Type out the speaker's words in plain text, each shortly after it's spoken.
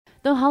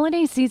The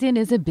holiday season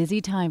is a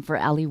busy time for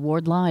Allie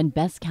Wardlaw and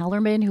Bess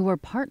Kellerman, who are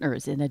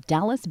partners in a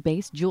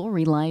Dallas-based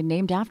jewelry line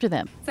named after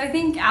them. So I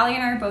think Allie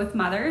and I are both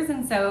mothers,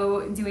 and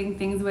so doing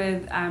things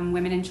with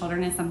women and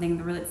children is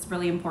something that's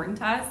really important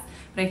to us.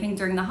 But I think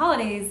during the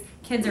holidays,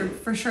 kids are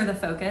for sure the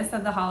focus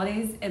of the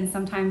holidays, and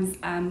sometimes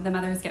the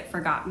mothers get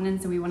forgotten,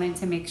 and so we wanted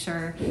to make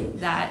sure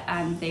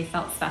that they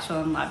felt special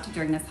and loved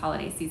during this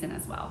holiday season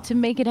as well. To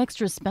make it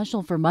extra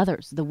special for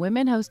mothers, the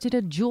women hosted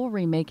a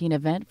jewelry making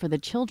event for the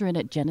children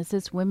at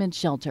Genesis Women's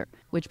Shelter,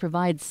 which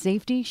provides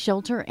safety,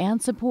 shelter, and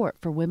support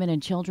for women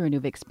and children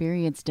who've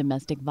experienced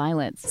domestic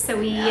violence. So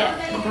we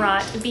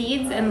brought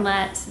beads and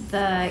let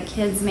the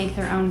kids make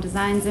their own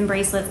designs and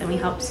bracelets, and we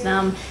helped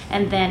them.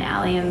 And then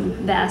Allie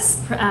and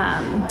Bess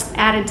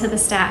added to the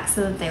stack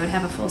so that they would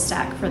have a full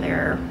stack for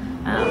their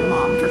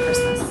mom for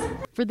Christmas.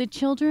 For the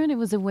children, it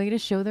was a way to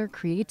show their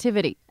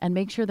creativity and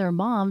make sure their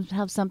moms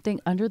have something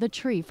under the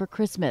tree for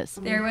Christmas.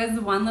 There was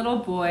one little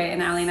boy,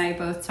 and Allie and I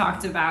both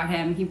talked about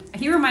him.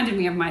 He reminded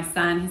me of my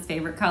son. His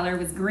favorite color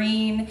was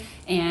green,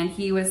 and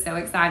he was so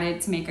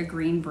excited to make a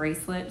green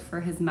bracelet for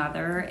his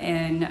mother.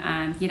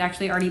 And he'd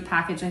actually already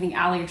packaged, I think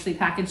Allie actually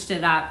packaged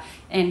it up,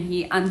 and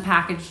he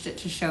unpackaged it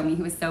to show me.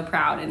 He was so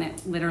proud, and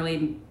it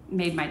literally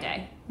made my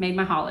day, made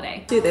my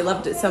holiday. Dude, they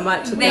loved it so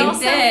much. They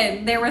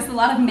did. There was a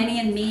lot of Minnie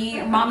and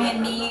me, Mommy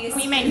and me.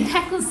 We made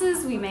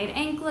necklaces, we made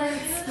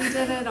anklets, we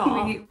did it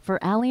all.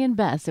 For Allie and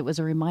Bess, it was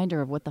a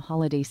reminder of what the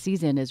holiday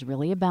season is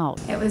really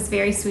about. It was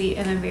very sweet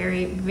and a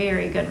very,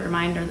 very good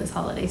reminder this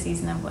holiday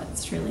season of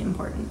what's truly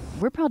important.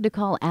 We're proud to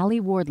call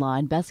Allie Wardlaw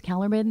and Bess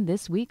Kellerman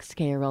this week's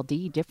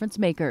KRLD Difference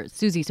Makers.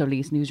 Susie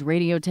Solis, News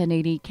Radio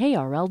 1080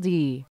 KRLD.